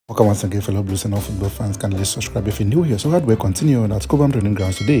Welcome once again, fellow Blues and all football fans. Kindly subscribe if you're new here. So hard work continued at Cobham training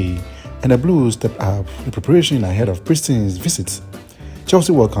grounds today, and the Blues stepped up in preparation ahead of Preston's visit.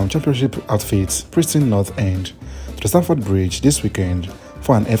 Chelsea welcome Championship outfit Preston North End to the Stamford Bridge this weekend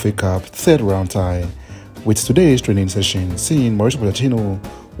for an FA Cup third round tie, with today's training session seeing Mauricio Pochettino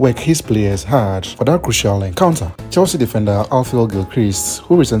work his players hard for that crucial encounter. Chelsea defender Alfie Gilchrist,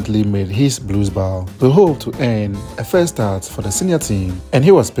 who recently made his Blues bow, will hope to earn a first start for the senior team, and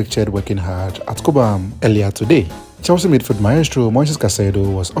he was pictured working hard at Cobham earlier today. Chelsea midfield maestro Moises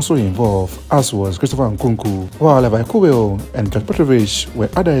Caicedo was also involved, as was Christopher Nkunku, while Levi, Colwill and Petrovic were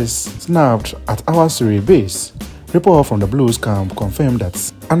others snapped at our Surrey base. Report from the Blues camp confirmed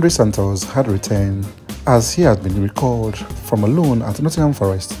that Andrey Santos had returned, as he had been recalled from a loan at Nottingham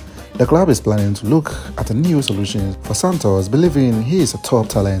Forest. The club is planning to look at a new solution for Santos, believing he is a top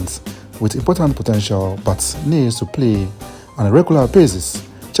talent with important potential but needs to play on a regular basis.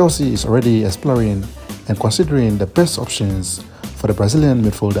 Chelsea is already exploring and considering the best options for the Brazilian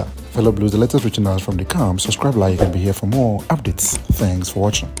midfielder. Fellow Blues, the latest reaching out from the camp. Subscribe, like, and be here for more updates. Thanks for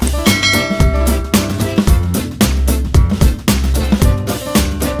watching.